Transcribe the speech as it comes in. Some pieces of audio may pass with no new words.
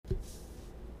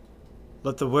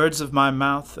Let the words of my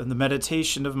mouth and the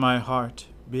meditation of my heart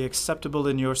be acceptable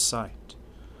in your sight,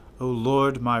 O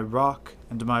Lord, my rock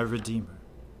and my redeemer.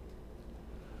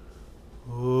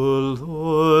 O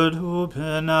Lord,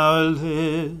 open our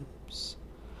lips,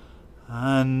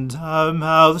 and our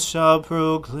mouth shall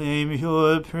proclaim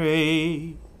your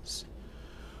praise.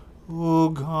 O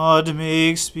God,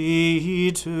 make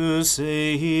speed to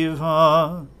save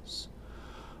us.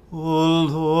 O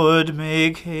Lord,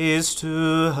 make haste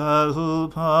to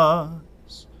help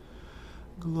us.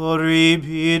 Glory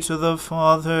be to the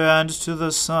Father, and to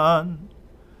the Son,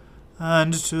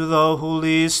 and to the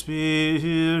Holy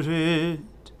Spirit,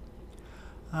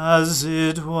 as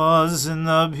it was in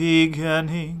the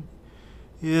beginning,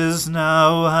 is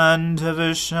now, and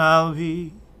ever shall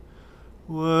be,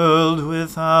 world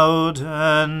without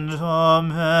end.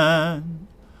 Amen.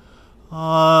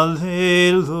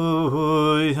 Alleluia.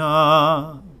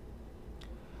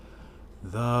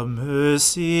 The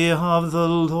mercy of the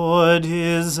Lord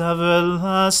is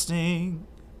everlasting.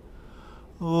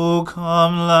 O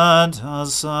come, let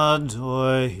us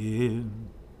adore him.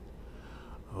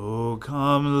 O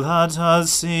come, let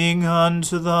us sing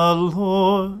unto the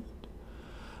Lord.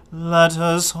 Let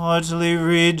us heartily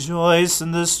rejoice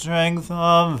in the strength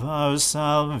of our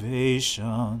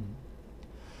salvation.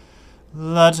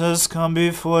 Let us come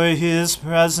before his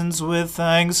presence with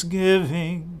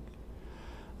thanksgiving,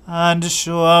 and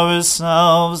show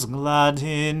ourselves glad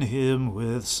in him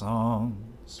with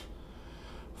songs.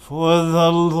 For the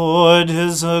Lord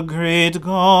is a great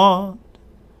God,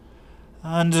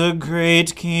 and a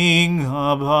great King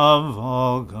above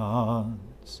all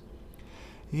gods.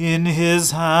 In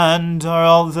his hand are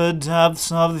all the depths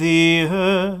of the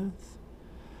earth,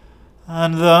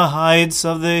 and the heights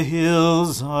of the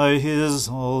hills are his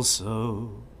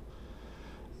also.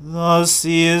 The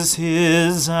sea is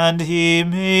his, and he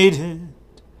made it,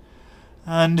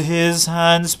 and his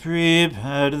hands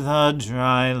prepared the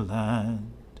dry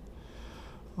land.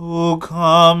 O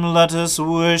come, let us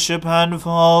worship and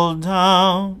fall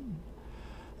down,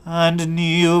 and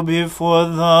kneel before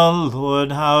the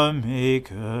Lord our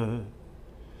Maker.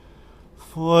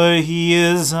 For he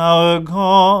is our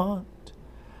God,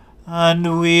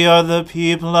 and we are the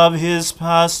people of his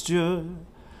pasture,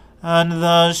 and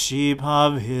the sheep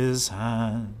of his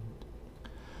hand.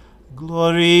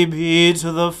 Glory be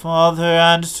to the Father,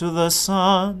 and to the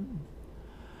Son,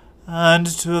 and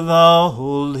to the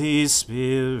Holy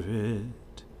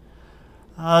Spirit,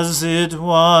 as it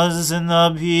was in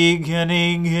the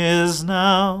beginning, is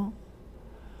now,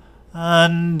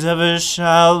 and ever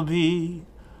shall be,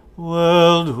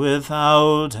 world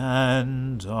without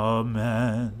end.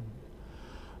 Amen.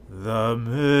 The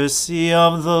mercy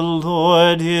of the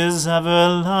Lord is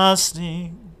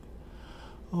everlasting.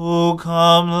 O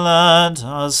come, let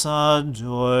us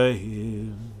adore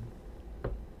him.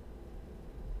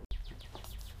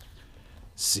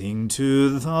 Sing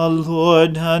to the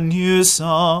Lord a new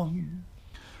song,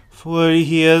 for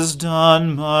he has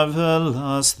done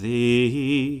marvelous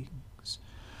things.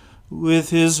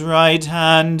 With his right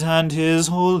hand and his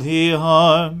holy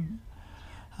arm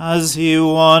has he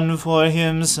won for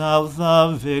himself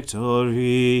the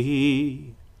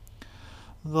victory.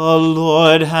 The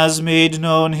Lord has made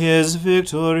known his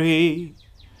victory.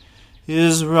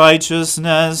 His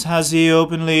righteousness has he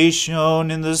openly shown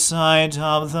in the sight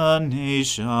of the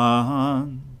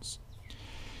nations.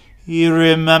 He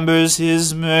remembers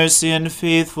his mercy and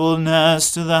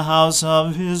faithfulness to the house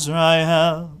of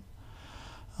Israel.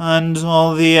 And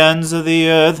all the ends of the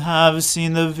earth have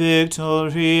seen the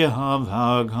victory of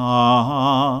our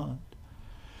God.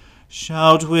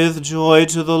 Shout with joy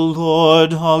to the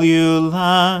Lord, all you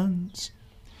lands.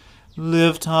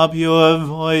 Lift up your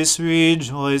voice,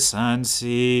 rejoice and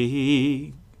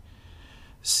sing.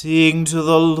 Sing to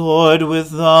the Lord with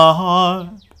the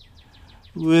harp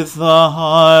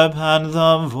and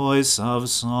the voice of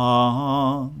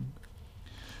song.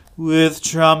 With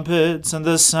trumpets and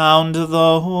the sound of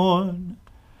the horn,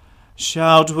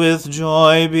 shout with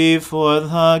joy before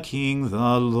the King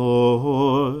the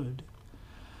Lord.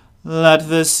 Let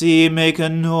the sea make a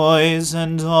noise,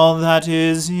 and all that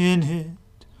is in it,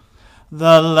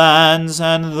 the lands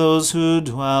and those who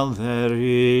dwell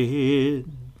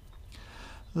therein.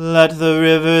 Let the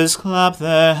rivers clap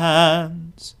their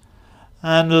hands,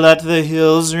 and let the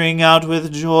hills ring out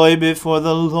with joy before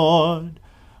the Lord,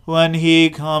 when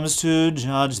he comes to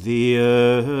judge the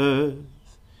earth.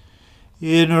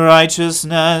 In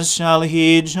righteousness shall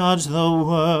he judge the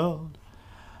world,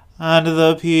 and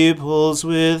the peoples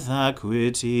with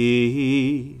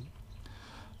equity.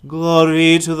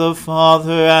 Glory to the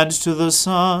Father, and to the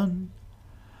Son,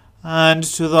 and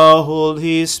to the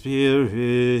Holy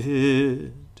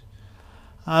Spirit,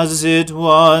 as it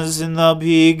was in the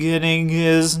beginning,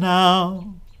 is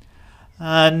now,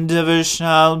 and ever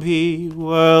shall be,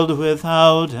 world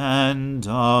without end.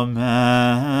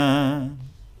 Amen.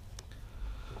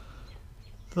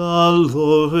 The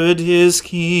Lord is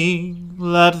King,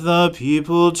 let the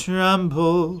people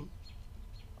tremble.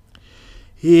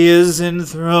 He is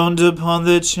enthroned upon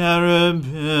the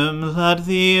cherubim, let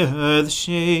the earth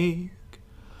shake.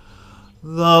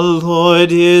 The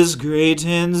Lord is great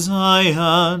in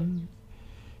Zion,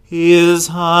 He is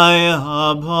high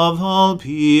above all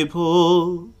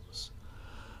peoples.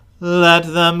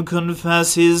 Let them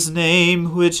confess His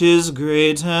name, which is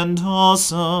great and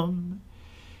awesome.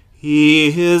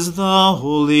 He is the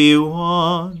Holy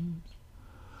One.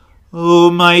 O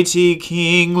mighty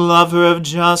King, lover of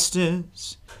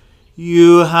justice,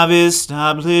 you have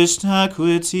established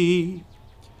equity.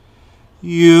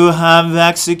 You have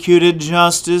executed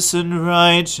justice and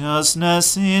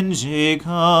righteousness in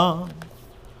Jacob.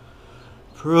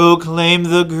 Proclaim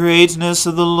the greatness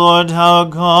of the Lord our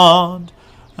God,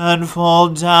 and fall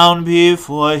down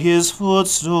before His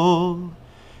footstool.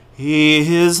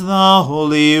 He is the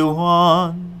Holy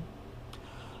One.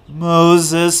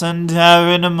 Moses and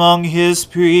Aaron among His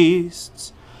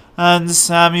priests, and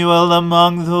Samuel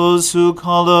among those who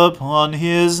call upon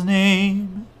His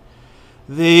name.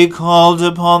 They called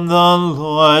upon the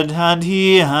Lord, and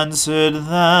He answered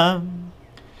them.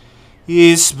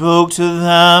 He spoke to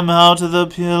them out of the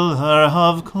pillar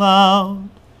of cloud.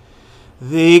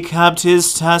 They kept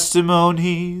His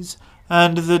testimonies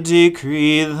and the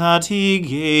decree that He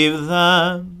gave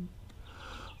them.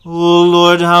 O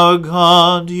Lord our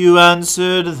God, you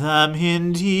answered them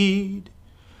indeed.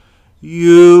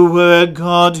 You were a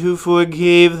God who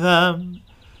forgave them,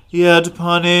 yet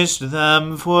punished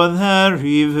them for their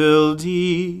evil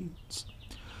deeds.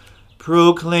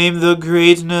 Proclaim the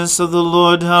greatness of the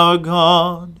Lord our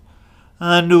God,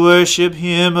 and worship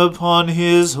Him upon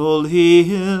His holy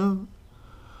hill.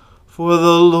 For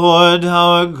the Lord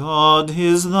our God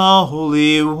is the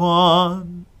Holy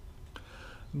One.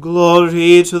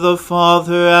 Glory to the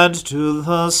Father, and to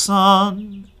the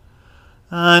Son,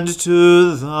 and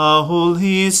to the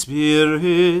Holy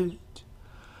Spirit,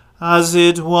 as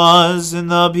it was in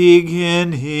the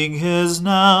beginning, is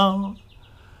now,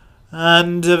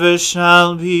 and ever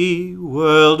shall be,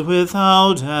 world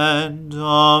without end.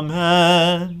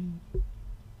 Amen.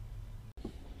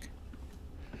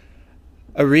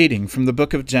 A reading from the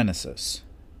book of Genesis.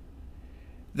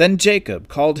 Then Jacob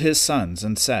called his sons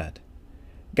and said,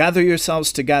 Gather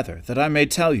yourselves together, that I may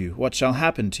tell you what shall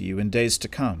happen to you in days to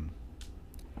come.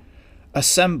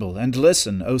 Assemble and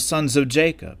listen, O sons of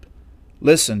Jacob.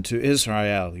 Listen to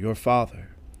Israel, your father.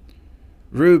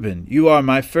 Reuben, you are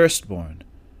my firstborn,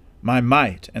 my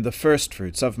might and the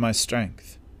firstfruits of my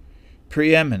strength,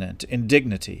 preeminent in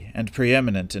dignity and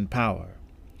preeminent in power.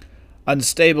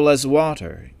 Unstable as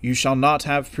water, you shall not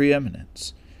have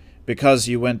preeminence, because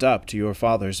you went up to your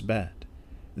father's bed.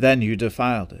 Then you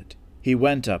defiled it. He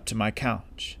went up to my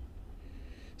couch.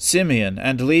 Simeon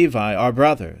and Levi are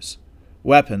brothers.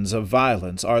 Weapons of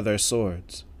violence are their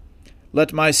swords.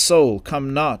 Let my soul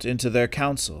come not into their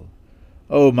counsel.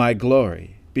 O my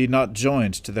glory, be not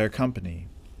joined to their company.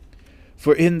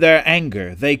 For in their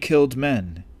anger they killed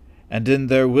men, and in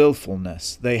their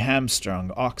wilfulness they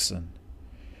hamstrung oxen.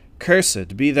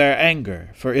 Cursed be their anger,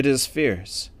 for it is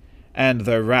fierce, and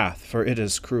their wrath, for it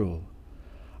is cruel.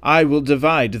 I will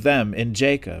divide them in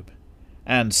Jacob,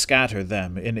 and scatter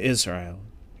them in Israel.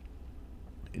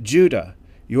 Judah,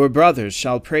 your brothers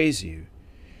shall praise you.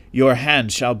 Your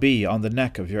hand shall be on the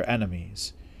neck of your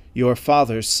enemies. Your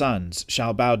father's sons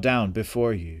shall bow down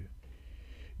before you.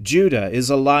 Judah is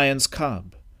a lion's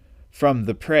cub. From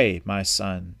the prey, my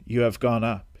son, you have gone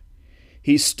up.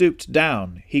 He stooped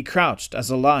down, he crouched as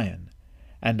a lion,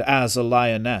 and as a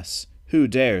lioness, who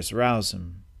dares rouse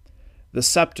him? The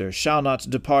scepter shall not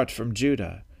depart from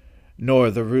Judah,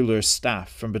 nor the ruler's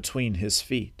staff from between his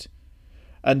feet,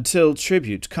 until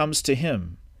tribute comes to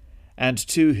him, and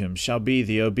to him shall be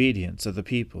the obedience of the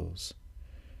peoples.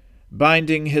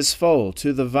 Binding his foal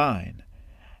to the vine,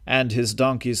 and his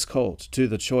donkey's colt to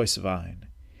the choice vine.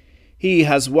 He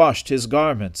has washed his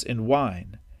garments in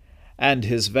wine, and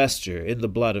his vesture in the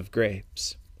blood of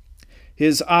grapes.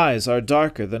 His eyes are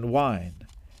darker than wine,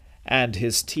 and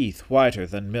his teeth whiter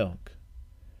than milk.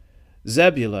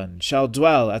 Zebulun shall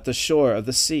dwell at the shore of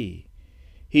the sea.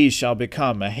 He shall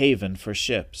become a haven for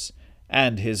ships,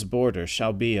 and his border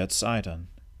shall be at Sidon.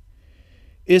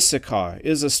 Issachar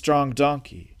is a strong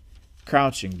donkey,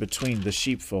 crouching between the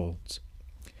sheepfolds.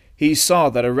 He saw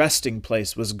that a resting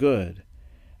place was good,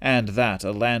 and that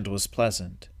a land was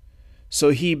pleasant.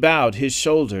 So he bowed his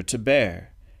shoulder to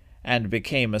bear, and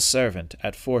became a servant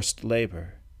at forced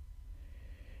labor.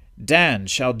 Dan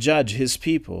shall judge his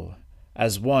people,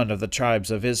 as one of the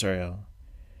tribes of Israel.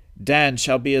 Dan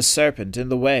shall be a serpent in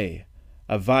the way,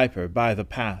 a viper by the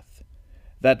path,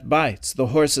 that bites the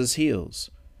horse's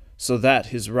heels, so that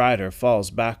his rider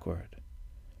falls backward.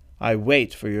 I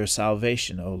wait for your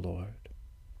salvation, O Lord.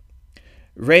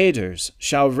 Raiders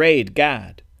shall raid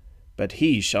Gad, but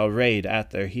he shall raid at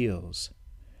their heels.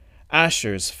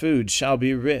 Asher's food shall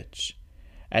be rich,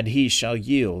 and he shall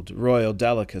yield royal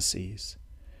delicacies.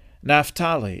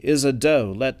 Naphtali is a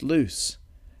doe let loose,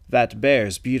 that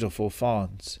bears beautiful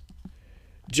fawns.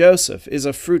 Joseph is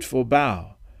a fruitful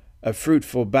bough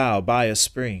by a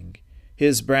spring.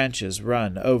 His branches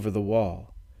run over the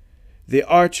wall. The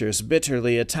archers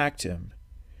bitterly attacked him,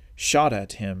 shot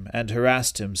at him, and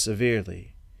harassed him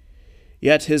severely.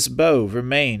 Yet his bow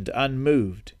remained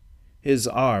unmoved, his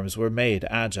arms were made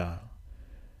agile.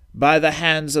 By the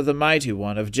hands of the mighty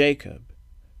one of Jacob,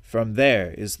 from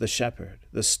there is the shepherd,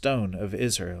 the stone of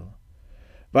Israel.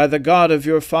 By the God of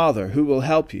your father who will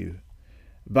help you,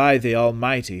 by the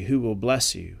Almighty who will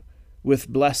bless you, with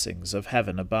blessings of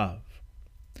heaven above.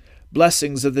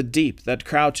 Blessings of the deep that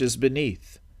crouches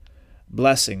beneath,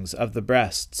 blessings of the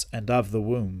breasts and of the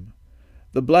womb.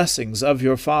 The blessings of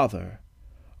your father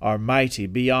are mighty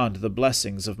beyond the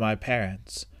blessings of my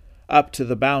parents, up to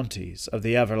the bounties of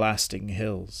the everlasting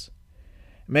hills.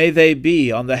 May they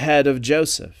be on the head of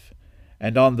Joseph,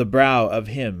 and on the brow of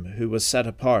him who was set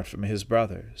apart from his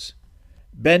brothers.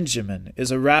 Benjamin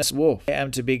is a ravenous wolf. I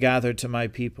am to be gathered to my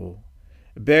people.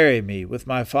 Bury me with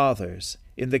my fathers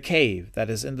in the cave that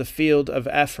is in the field of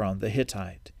Ephron the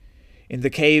Hittite, in the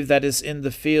cave that is in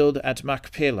the field at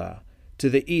Machpelah, to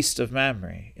the east of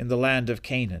Mamre, in the land of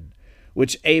Canaan,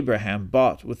 which Abraham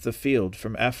bought with the field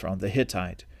from Ephron the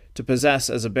Hittite, to possess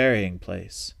as a burying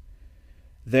place.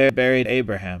 There buried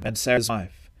Abraham and Sarah's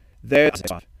wife. There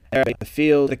the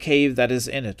field, the cave that is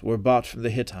in it, were bought from the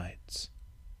Hittites.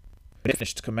 When he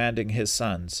finished commanding his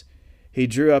sons, he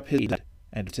drew up his head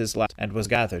and his lap, and was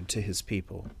gathered to his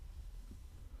people.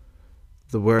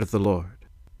 The word of the Lord.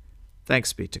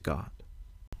 Thanks be to God.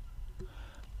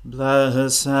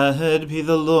 Blessed be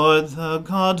the Lord, the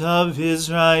God of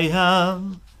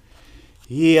Israel.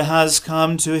 He has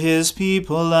come to his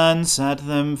people and set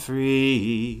them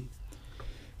free.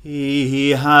 He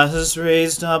has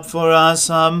raised up for us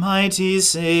a mighty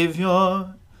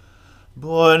Saviour,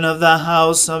 born of the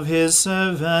house of his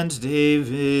servant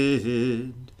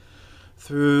David.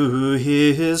 Through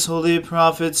his holy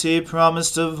prophets he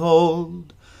promised of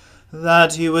old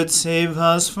that he would save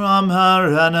us from our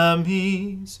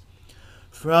enemies,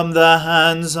 from the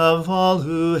hands of all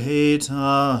who hate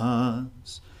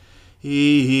us.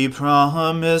 He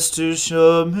promised to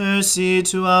show mercy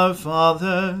to our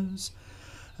fathers,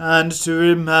 and to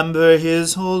remember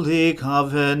his holy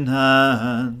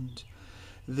covenant.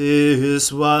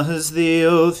 This was the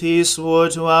oath he swore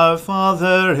to our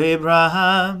father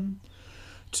Abraham,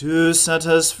 to set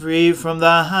us free from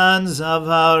the hands of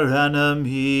our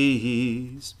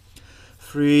enemies,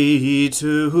 free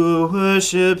to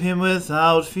worship him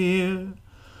without fear,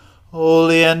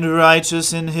 holy and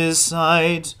righteous in his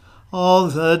sight all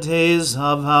the days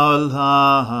of our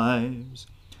lives.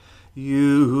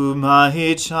 You,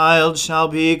 my child, shall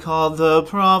be called the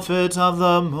prophet of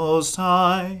the Most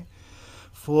High,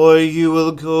 for you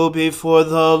will go before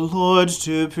the Lord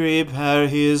to prepare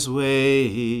his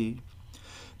way,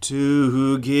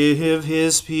 to give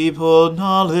his people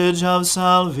knowledge of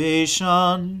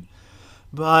salvation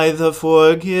by the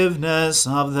forgiveness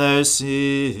of their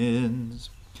sins.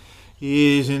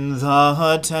 In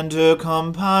the tender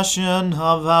compassion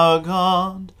of our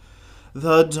God,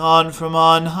 the dawn from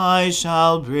on high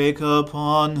shall break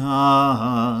upon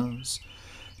us,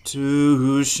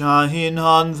 to shine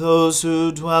on those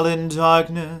who dwell in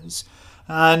darkness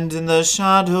and in the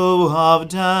shadow of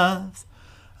death,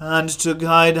 and to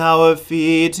guide our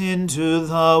feet into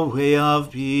the way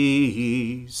of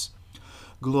peace.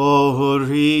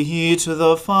 Glory to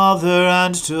the Father,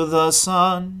 and to the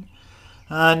Son,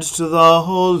 and to the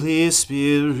Holy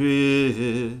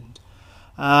Spirit,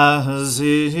 as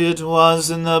it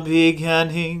was in the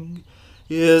beginning,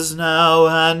 is now,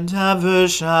 and ever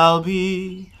shall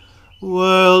be,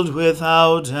 world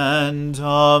without end.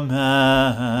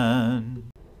 Amen.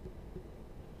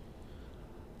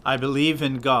 I believe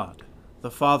in God,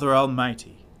 the Father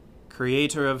Almighty,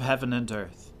 creator of heaven and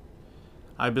earth.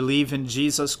 I believe in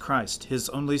Jesus Christ, his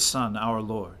only Son, our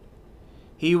Lord.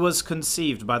 He was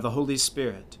conceived by the Holy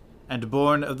Spirit and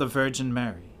born of the Virgin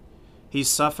Mary. He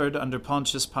suffered under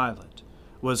Pontius Pilate,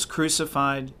 was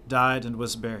crucified, died, and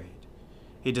was buried.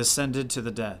 He descended to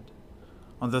the dead.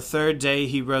 On the third day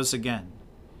he rose again.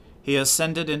 He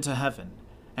ascended into heaven,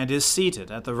 and is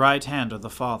seated at the right hand of the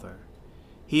Father.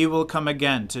 He will come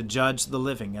again to judge the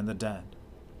living and the dead.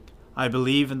 I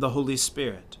believe in the Holy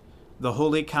Spirit, the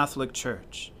Holy Catholic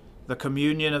Church, the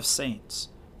communion of saints,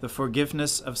 the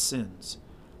forgiveness of sins,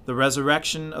 the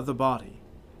resurrection of the body,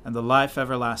 and the life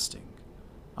everlasting.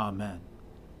 Amen.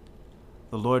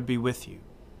 The Lord be with you.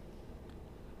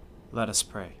 Let us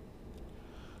pray.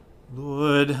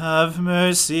 Lord, have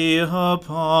mercy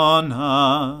upon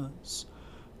us.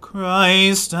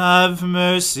 Christ, have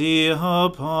mercy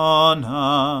upon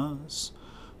us.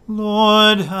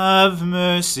 Lord, have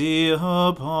mercy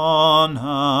upon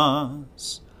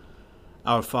us.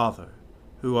 Our Father,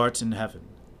 who art in heaven,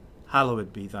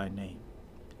 hallowed be thy name.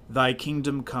 Thy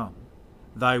kingdom come,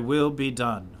 thy will be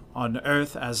done, on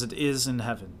earth as it is in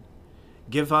heaven.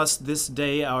 Give us this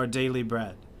day our daily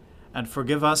bread, and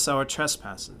forgive us our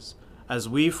trespasses, as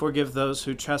we forgive those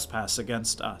who trespass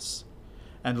against us.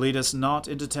 And lead us not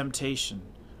into temptation,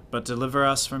 but deliver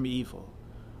us from evil.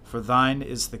 For thine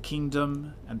is the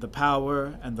kingdom, and the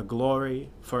power, and the glory,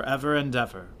 forever and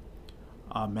ever.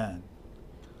 Amen.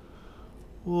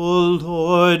 O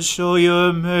Lord, show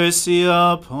your mercy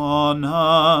upon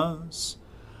us,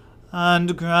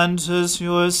 and grant us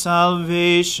your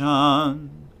salvation.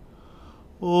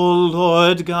 O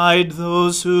Lord, guide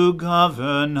those who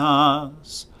govern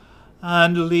us,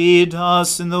 and lead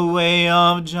us in the way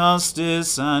of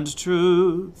justice and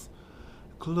truth.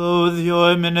 Clothe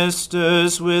your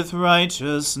ministers with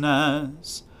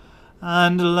righteousness,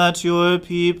 and let your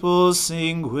people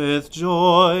sing with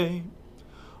joy.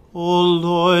 O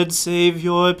Lord, save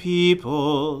your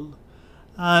people,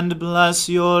 and bless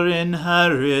your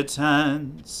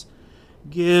inheritance.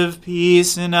 Give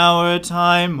peace in our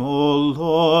time, O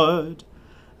Lord,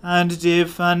 and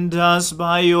defend us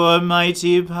by your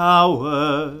mighty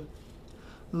power.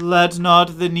 Let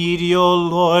not the needy, O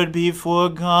Lord, be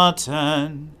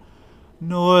forgotten,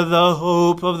 nor the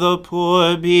hope of the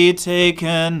poor be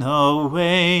taken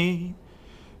away.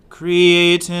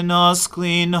 Create in us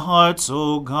clean hearts,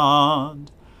 O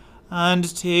God,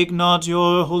 and take not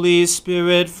your Holy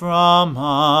Spirit from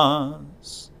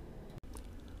us.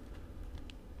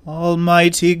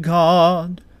 Almighty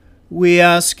God, we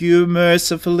ask you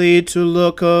mercifully to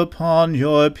look upon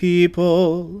your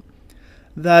people,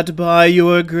 that by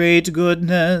your great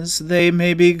goodness they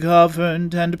may be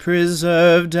governed and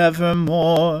preserved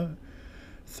evermore.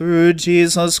 Through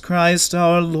Jesus Christ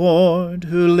our Lord,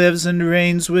 who lives and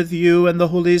reigns with you and the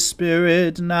Holy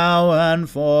Spirit, now and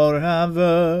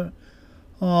forever.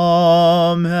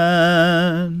 Amen.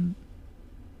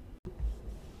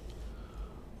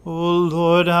 O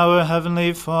Lord, our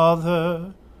heavenly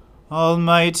Father,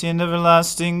 almighty and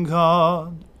everlasting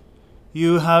God,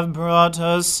 you have brought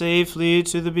us safely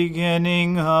to the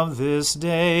beginning of this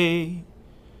day.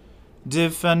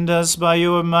 Defend us by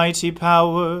your mighty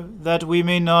power, that we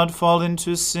may not fall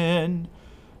into sin,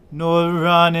 nor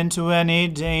run into any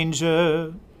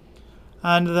danger,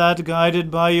 and that,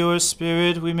 guided by your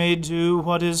Spirit, we may do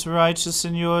what is righteous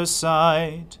in your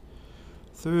sight.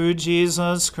 Through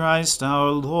Jesus Christ our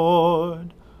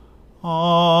Lord.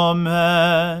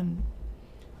 Amen.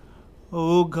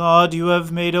 O God, you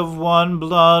have made of one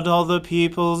blood all the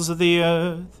peoples of the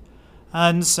earth,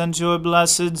 and sent your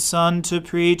blessed Son to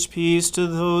preach peace to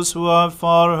those who are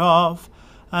far off,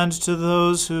 and to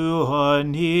those who are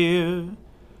near.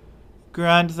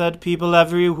 Grant that people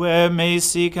everywhere may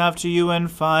seek after you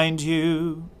and find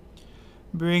you.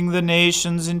 Bring the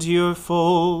nations into your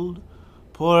fold.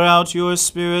 Pour out your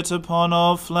Spirit upon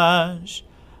all flesh,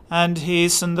 and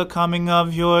hasten the coming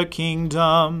of your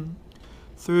kingdom.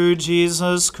 Through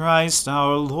Jesus Christ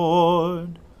our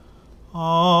Lord.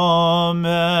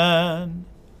 Amen.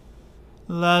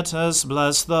 Let us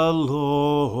bless the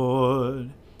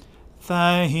Lord.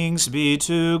 Thanks be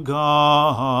to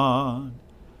God.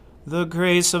 The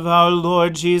grace of our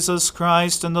Lord Jesus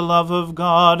Christ, and the love of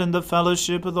God, and the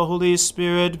fellowship of the Holy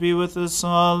Spirit be with us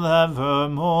all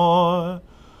evermore.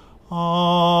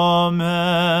 Amen.